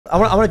I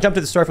want to jump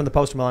to the story from the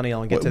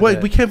post-millennial and get to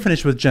we can't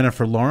finish with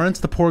Jennifer Lawrence,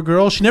 the poor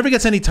girl. She never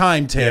gets any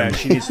time, Tim. Yeah,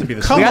 she needs to be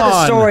the We got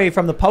the story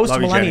from the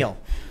post-millennial.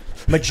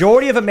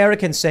 Majority of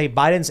Americans say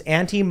Biden's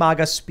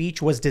anti-MAGA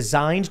speech was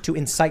designed to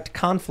incite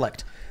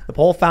conflict. The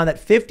poll found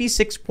that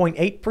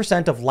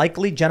 56.8% of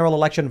likely general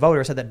election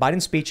voters said that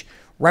Biden's speech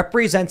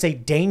represents a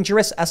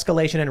dangerous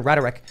escalation in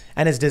rhetoric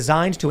and is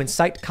designed to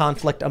incite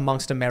conflict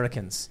amongst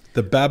Americans.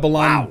 The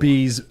Babylon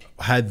Bees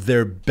had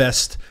their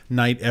best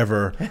night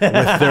ever with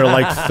their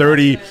like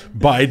 30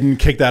 Biden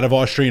kicked out of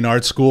Austrian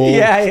art school.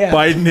 Yeah.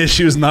 Biden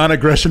issues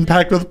non-aggression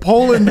pact with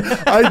Poland.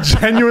 I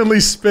genuinely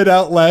spit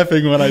out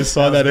laughing when I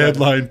saw that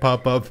headline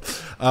pop up.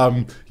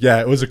 Yeah,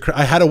 it was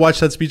I had to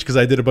watch that speech because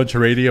I did a bunch of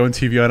radio and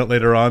TV on it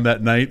later on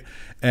that night,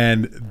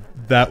 and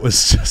that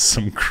was just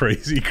some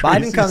crazy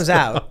Biden comes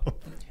stuff. out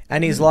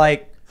and he's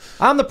like,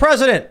 I'm the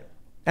president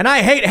and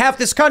I hate half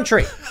this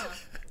country.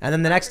 And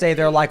then the next day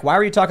they're like, why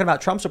were you talking about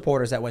Trump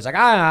supporters that way? He's like,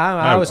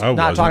 I was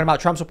not talking about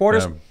Trump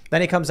supporters. Yeah.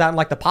 Then he comes out and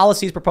like the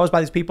policies proposed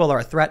by these people are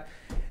a threat.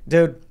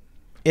 Dude,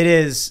 it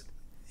is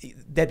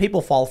that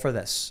people fall for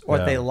this or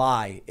they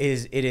lie.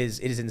 It is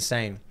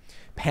insane.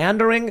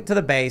 Pandering to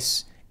the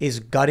base is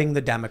gutting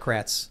the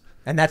Democrats.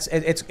 And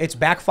it's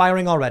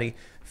backfiring already.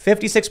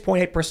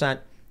 56.8%,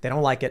 they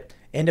don't like it.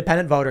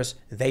 Independent voters,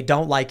 they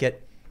don't like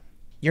it.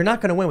 You're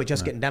not going to win with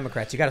just getting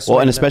Democrats. You got to. Well,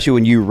 and especially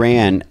when you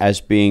ran as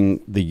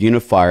being the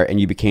unifier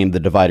and you became the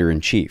divider in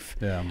chief.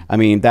 Yeah. I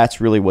mean, that's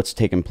really what's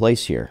taken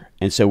place here.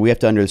 And so we have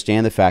to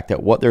understand the fact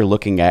that what they're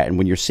looking at, and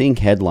when you're seeing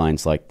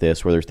headlines like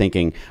this where they're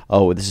thinking,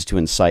 oh, this is to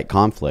incite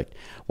conflict.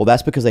 Well,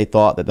 that's because they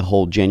thought that the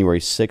whole January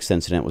 6th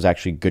incident was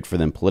actually good for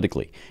them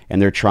politically. And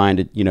they're trying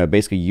to,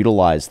 basically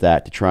utilize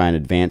that to try and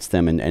advance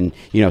them and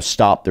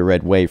stop the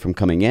red wave from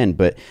coming in.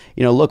 But,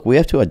 look, we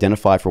have to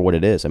identify for what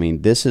it is. I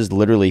mean, this is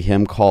literally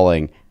him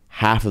calling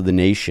half of the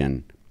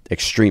nation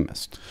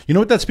extremist. You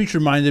know what that speech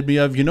reminded me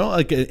of?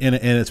 Like in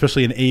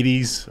especially an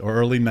 80s or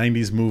early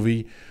 90s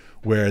movie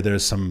where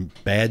there's some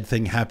bad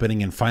thing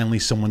happening and finally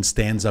someone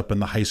stands up in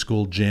the high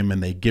school gym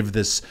and they give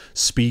this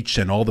speech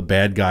and all the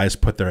bad guys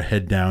put their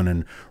head down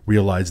and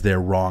realize they're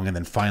wrong, and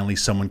then finally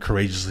someone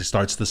courageously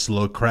starts the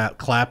slow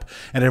clap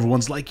and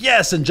everyone's like,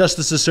 yes, and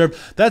justice is served.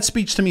 That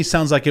speech to me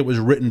sounds like it was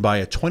written by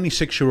a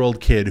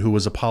 26-year-old kid who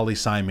was a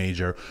poli-sci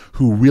major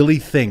who really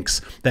thinks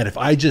that if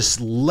I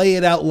just lay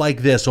it out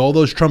like this, all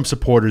those Trump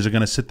supporters are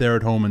going to sit there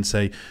at home and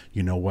say,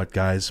 you know what,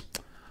 guys?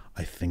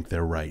 I think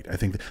they're right. I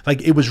think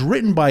like it was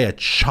written by a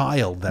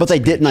child. But they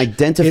didn't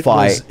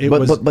identify.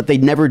 But they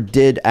never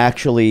did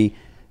actually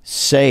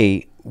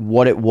say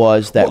what it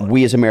was that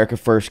we as America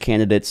First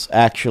candidates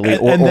actually,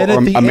 or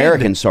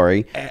Americans,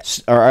 are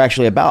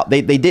actually about.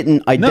 They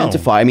didn't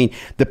identify. No. I mean,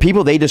 the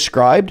people they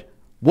described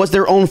was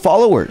their own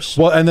followers.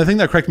 Well, and the thing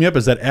that cracked me up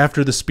is that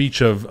after the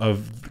speech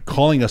of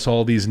calling us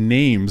all these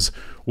names,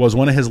 was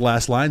one of his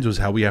last lines was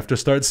how we have to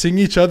start seeing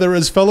each other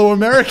as fellow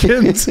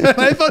Americans. And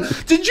I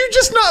thought, did you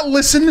just not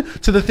listen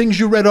to the things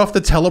you read off the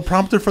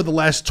teleprompter for the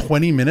last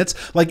 20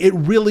 minutes? Like, it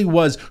really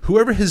was,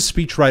 whoever his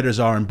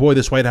speechwriters are, and boy,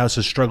 this White House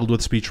has struggled with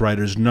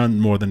speechwriters, none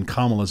more than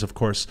Kamala's, of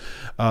course.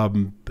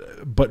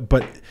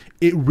 But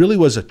it really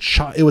was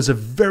it was a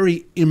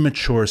very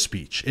immature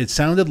speech. It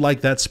sounded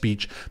like that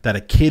speech that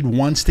a kid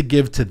wants to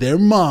give to their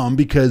mom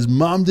because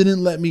mom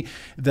didn't let me.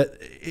 That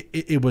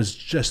it was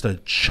just a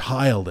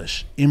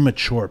childish,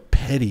 immature,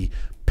 petty,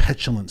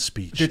 petulant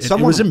speech. It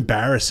was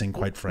embarrassing,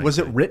 quite frankly. Was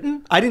it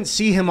written? I didn't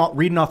see him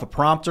reading off a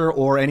prompter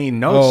or any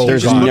notes. Oh,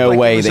 there's no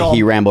way that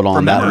he rambled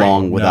on that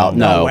long without.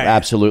 No,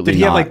 absolutely not. Did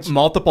he have like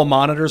multiple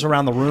monitors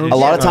around the room? A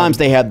lot of times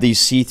they have these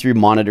see-through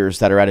monitors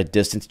that are at a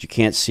distance that you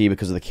can't see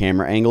because of the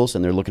camera angles,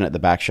 and they're looking at the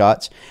back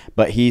shots.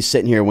 But he's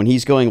sitting here. When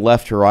he's going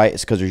left to right,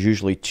 it's because there's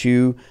usually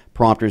two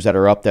prompters that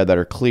are up there that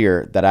are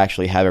clear that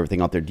actually have everything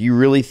up there. Do you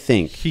really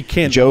think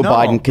Joe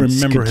Biden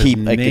could keep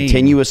a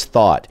continuous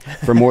thought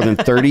for more than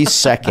 30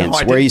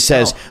 seconds where he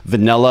says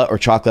vanilla or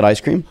chocolate ice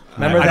cream?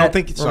 Remember I don't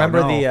think so.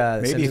 Remember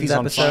the maybe Simpsons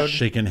episode?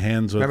 Shaking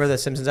hands with. Remember the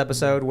Simpsons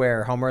episode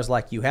where Homer's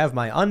like, "You have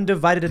my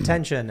undivided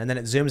attention," and then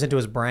it zooms into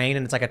his brain,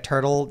 and it's like a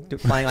turtle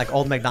playing like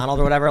Old MacDonald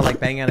or whatever, like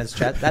banging on his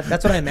chest.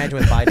 That's what I imagine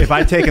with Biden. If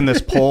I'd taken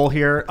this poll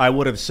here, I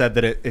would have said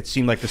that it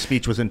seemed like the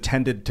speech was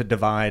intended to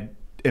divide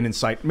and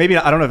incite. Maybe,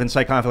 I don't know if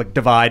incite conflict,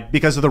 divide,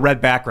 because of the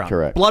red background.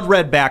 Correct. Blood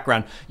red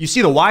background. You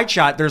see the wide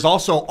shot, there's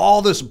also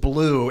all this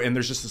blue, and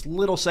there's just this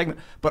little segment,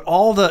 but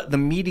all the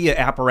media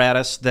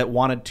apparatus that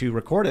wanted to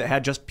record it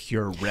had just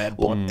pure red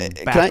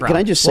background. Can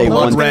I just say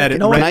one thing? red?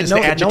 No one's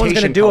going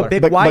to do a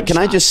big wide But can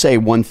I just say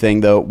one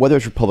thing, though, whether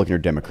it's Republican or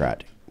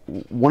Democrat,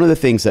 one of the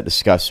things that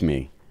disgusts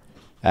me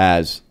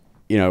as,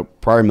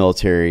 prior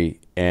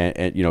military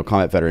and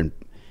combat veteran,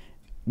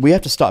 we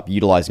have to stop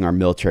utilizing our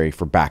military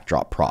for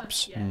backdrop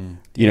props.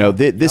 Yes.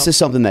 This is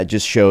something that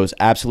just shows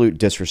absolute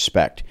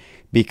disrespect,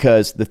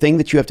 because the thing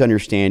that you have to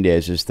understand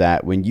is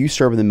that when you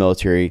serve in the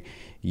military,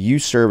 you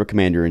serve a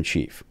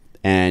commander-in-chief.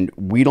 And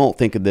we don't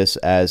think of this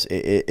as,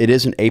 it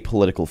isn't a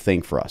political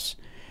thing for us.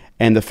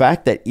 And the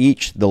fact that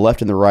the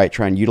left and the right,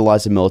 try and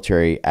utilize the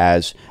military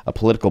as a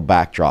political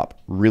backdrop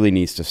really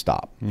needs to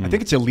stop. I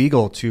think it's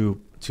illegal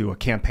to to a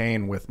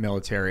campaign with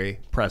military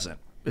present.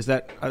 Is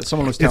that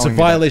someone was telling me? It's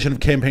a violation of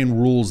campaign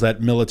rules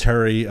that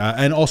military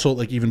and also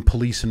like even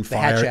police and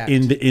fire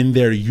in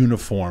their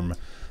uniform.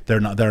 They're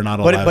not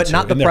allowed but to.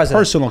 not the in their president.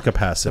 Personal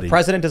capacity. The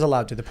president is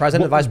allowed to. The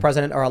president and vice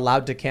president are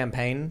allowed to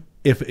campaign.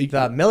 If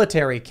the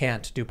military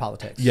can't do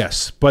politics.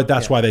 Yes, but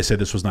that's why they say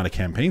this was not a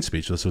campaign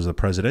speech. This was a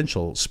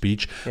presidential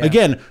speech. Yeah.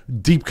 Again,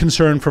 deep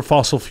concern for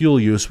fossil fuel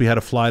use. We had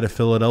a fly to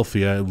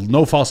Philadelphia.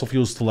 No fossil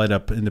fuels to light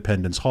up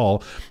Independence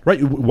Hall.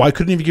 Right? Why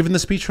couldn't he have given the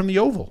speech from the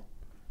Oval?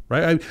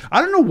 Right?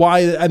 I don't know why,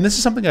 and this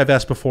is something I've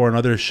asked before on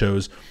other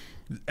shows.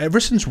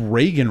 Ever since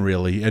Reagan,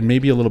 really, and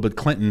maybe a little bit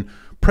Clinton,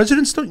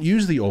 presidents don't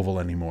use the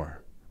Oval anymore.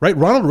 Right?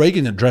 Ronald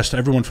Reagan addressed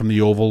everyone from the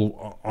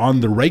Oval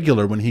on the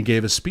regular when he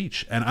gave a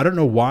speech. And I don't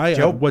know why,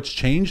 what's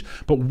changed,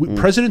 but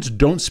presidents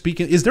don't speak.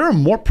 Is there a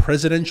more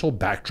presidential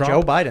backdrop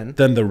Joe Biden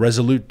than the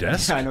resolute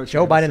desk? I know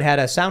Joe Biden had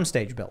a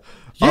soundstage built.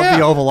 Yeah, of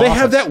the Oval they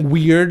Office. have that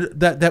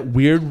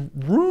weird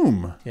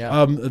room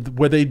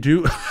where they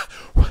do.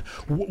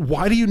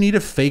 Why do you need a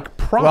fake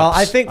prop? Well,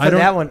 I think for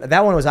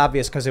that one was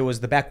obvious because it was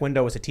the back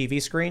window was a TV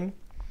screen.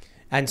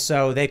 And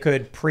so they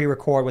could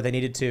pre-record what they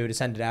needed to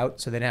send it out,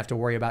 so they didn't have to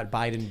worry about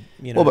Biden.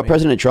 Well, but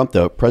President Trump,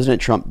 though,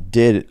 President Trump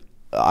did,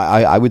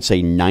 I would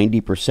say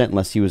 90%,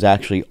 unless he was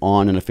actually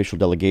on an official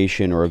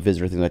delegation or a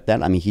visit or thing like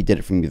that. I mean, he did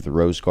it from either the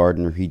Rose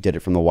Garden or he did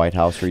it from the White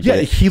House. Or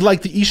he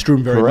liked the East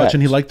Room very much,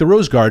 and he liked the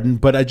Rose Garden.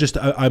 But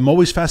I'm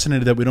always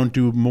fascinated that we don't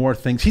do more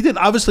things. He did.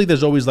 Obviously,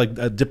 there's always like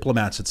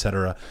diplomats,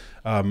 etc.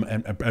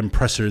 And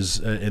pressers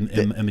in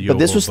the Oval. But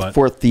this was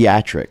for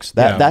theatrics.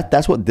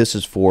 That's what this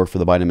is for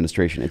the Biden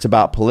administration. It's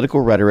about political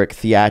rhetoric,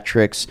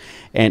 theatrics,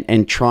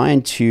 and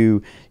trying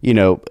to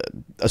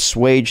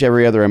assuage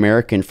every other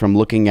American from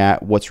looking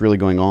at what's really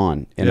going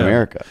on in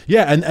America.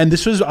 Yeah, and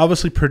this was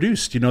obviously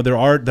produced. There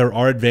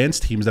are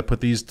advanced teams that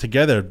put these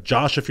together.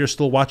 Josh, if you're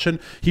still watching,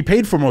 he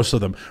paid for most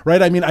of them,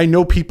 right? I mean, I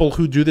know people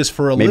who do this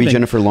for a living. Maybe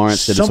Jennifer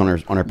Lawrence did this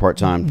on her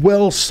part-time.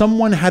 Well,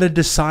 someone had to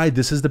decide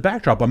this is the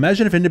backdrop.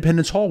 Imagine if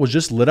Independence Hall was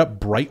just lit up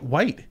bright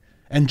white.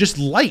 And just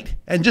light.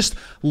 And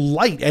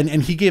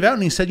he gave out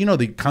and he said,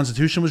 the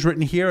Constitution was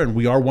written here and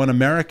we are one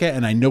America.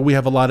 And I know we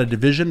have a lot of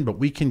division, but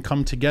we can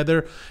come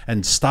together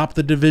and stop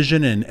the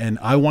division. And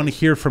I want to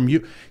hear from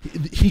you.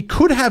 He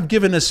could have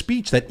given a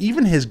speech that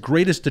even his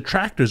greatest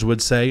detractors would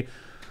say,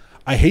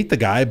 I hate the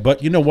guy,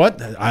 but you know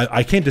what?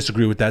 I can't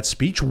disagree with that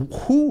speech.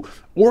 Who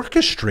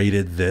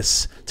orchestrated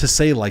this to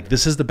say, like,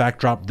 this is the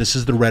backdrop, this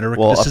is the rhetoric,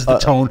 this is the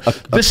tone,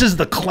 this is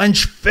the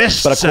clenched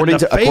fists? But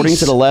according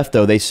to the left,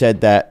 though, they said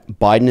that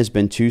Biden has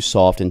been too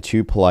soft and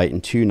too polite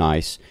and too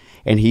nice.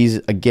 And he's,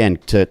 again,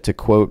 to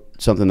quote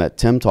something that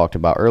Tim talked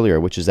about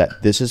earlier, which is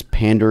that this is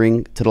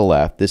pandering to the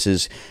left. This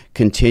is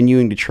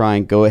continuing to try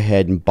and go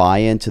ahead and buy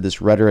into this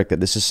rhetoric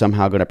that this is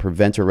somehow going to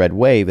prevent a red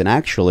wave. And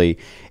actually,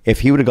 if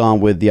he would have gone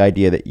with the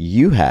idea that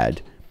you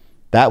had,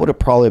 that would have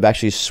probably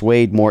actually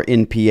swayed more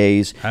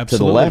NPAs to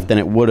the left than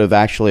it would have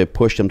actually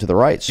pushed them to the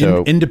right.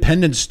 So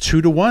independence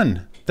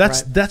 2-1.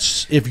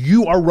 That's if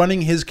you are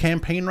running his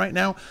campaign right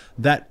now,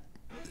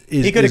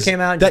 he could have came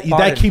out and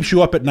that keeps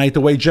you up at night the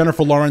way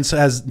Jennifer Lawrence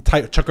has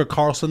Tucker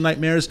Carlson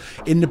nightmares.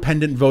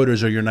 Independent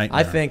voters are your nightmare.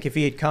 I think if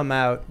he had come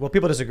out, well,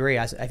 people disagree.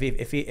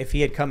 If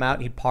he had come out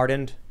and he'd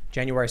pardoned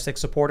January 6th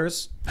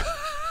supporters,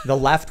 the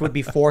left would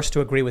be forced to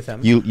agree with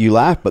him. You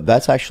laugh, but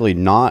that's actually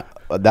not.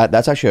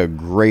 That's actually a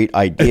great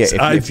idea.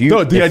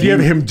 The idea of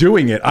him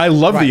doing it, I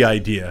love the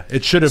idea.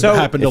 It should have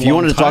happened a long time ago. If you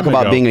wanted to talk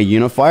about being a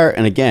unifier,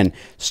 and again,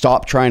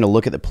 stop trying to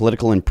look at the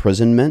political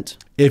imprisonment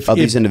of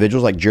these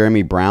individuals like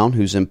Jeremy Brown,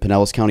 who's in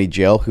Pinellas County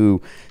Jail,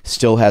 who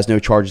still has no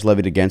charges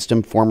levied against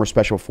him, former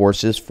Special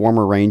Forces,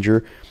 former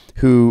Ranger,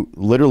 who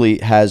literally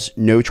has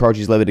no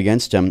charges levied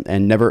against him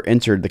and never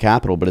entered the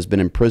Capitol, but has been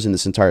in prison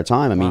this entire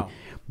time. I mean,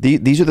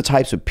 these are the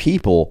types of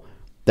people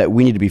that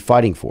we need to be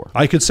fighting for.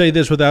 I could say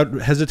this without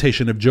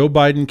hesitation. If Joe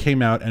Biden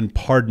came out and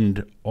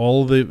pardoned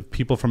all the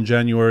people from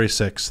January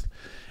 6th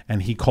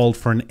and he called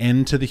for an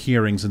end to the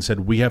hearings and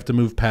said we have to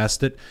move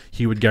past it,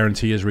 he would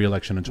guarantee his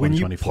reelection in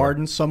 2024. When you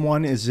pardon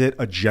someone, is it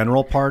a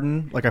general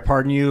pardon? Like I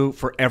pardon you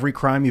for every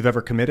crime you've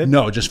ever committed?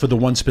 No, just for the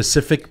one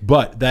specific,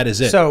 but that is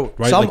it. So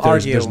right? some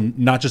there's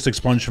not just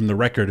expunged from the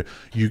record.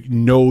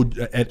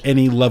 At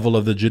any level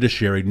of the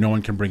judiciary, no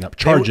one can bring up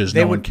charges.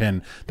 One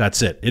can.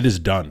 That's it. It is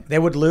done. They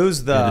would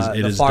lose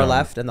the far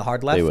left and the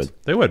hard left.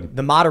 They would.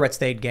 The moderates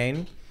they'd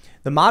gain.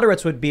 The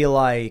moderates would be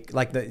like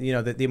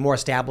the more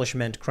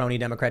establishment crony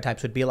Democrat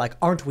types would be like,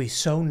 aren't we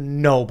so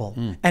noble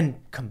and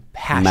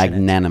compassionate,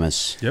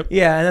 magnanimous? Yep.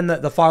 Yeah, and then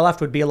the far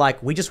left would be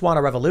like, we just want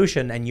a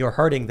revolution, and you're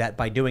hurting that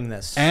by doing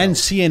this. And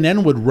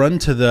CNN would run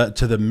to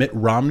the Mitt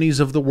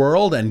Romneys of the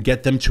world and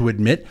get them to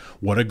admit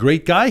what a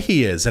great guy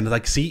he is, and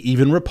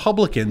even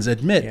Republicans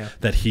admit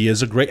that he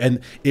is a great, and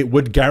it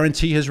would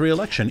guarantee his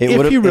reelection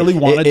if he really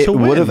wanted to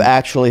win. It would have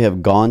actually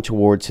have gone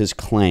towards his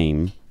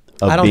claim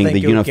of I don't being think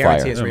the it would unifier.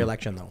 guarantee his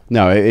reelection, though.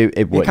 No,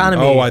 it would.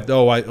 Economy,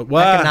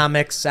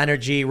 economics,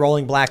 energy,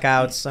 rolling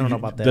blackouts. I don't know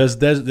about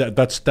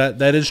that.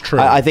 That is true.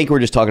 I think we're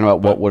just talking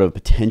about what would have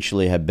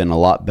potentially have been a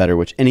lot better.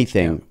 Which a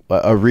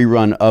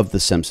rerun of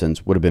The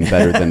Simpsons would have been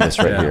better than this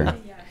right here.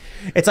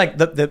 It's like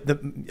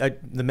the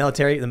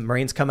military, the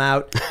Marines come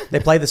out, they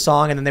play the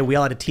song, and then they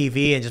wheel out a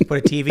TV and just put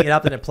a TV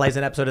up, and it plays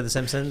an episode of The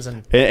Simpsons.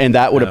 And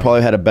that would have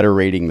probably had a better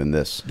rating than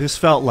this. This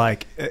felt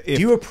like. Do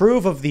you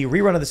approve of the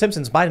rerun of The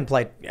Simpsons Biden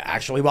played?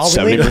 Actually, well,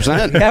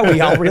 70%. Yeah,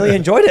 we all really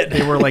enjoyed it.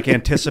 They were like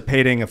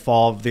anticipating a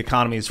fall of the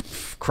economy is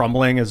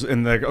crumbling, as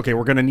in the okay,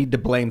 we're going to need to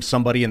blame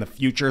somebody in the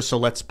future, so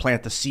let's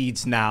plant the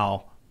seeds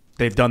now.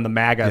 They've done the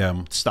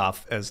MAGA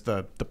stuff as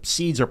the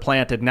seeds are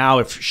planted. Now,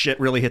 if shit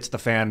really hits the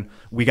fan,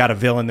 we got a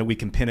villain that we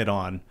can pin it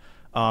on.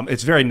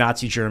 It's very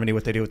Nazi Germany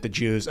what they do with the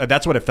Jews.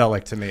 That's what it felt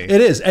like to me. It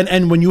is.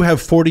 And when you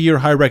have 40-year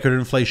high record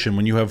inflation,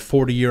 when you have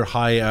 40-year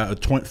high,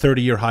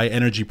 30-year high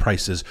energy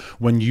prices,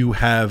 when you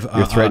have...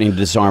 You're threatening to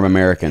disarm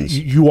Americans.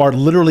 You are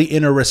literally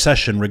in a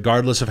recession,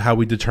 regardless of how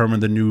we determine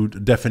the new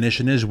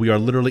definition is. We are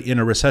literally in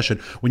a recession.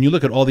 When you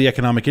look at all the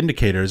economic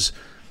indicators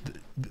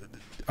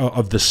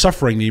of the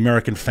suffering the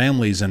American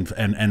families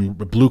and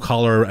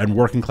blue-collar and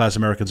working-class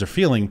Americans are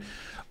feeling,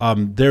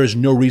 there is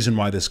no reason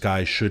why this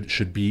guy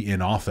should be in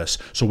office.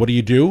 So what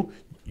do?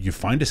 You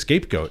find a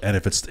scapegoat, and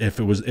if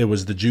it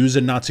was the Jews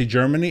in Nazi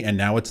Germany, and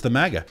now it's the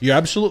MAGA. You're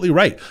absolutely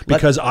right,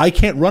 because I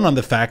can't run on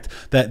the fact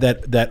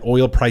that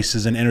oil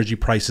prices and energy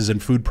prices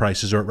and food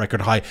prices are at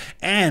record high,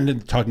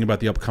 and talking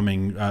about the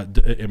upcoming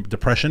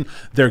depression,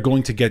 they're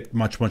going to get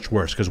much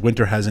worse because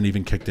winter hasn't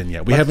even kicked in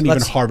yet. We haven't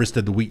even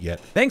harvested the wheat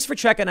yet. Thanks for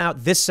checking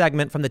out this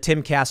segment from the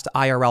Timcast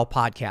IRL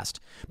podcast.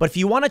 But if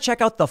you want to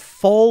check out the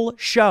full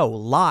show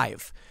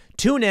live,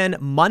 tune in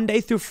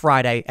Monday through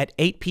Friday at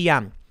 8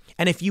 p.m.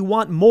 And if you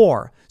want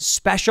more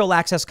special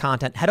access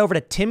content, head over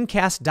to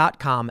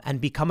timcast.com and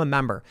become a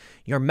member.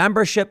 Your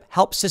membership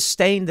helps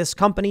sustain this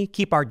company,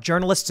 keep our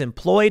journalists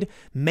employed,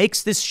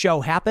 makes this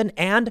show happen,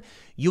 and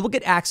you will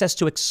get access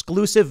to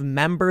exclusive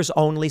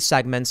members-only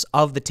segments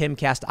of the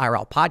Timcast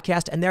IRL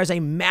podcast, and there's a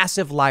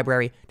massive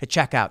library to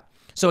check out.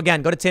 So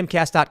again, go to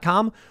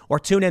timcast.com or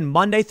tune in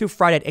Monday through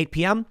Friday at 8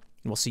 p.m., and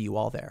we'll see you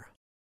all there.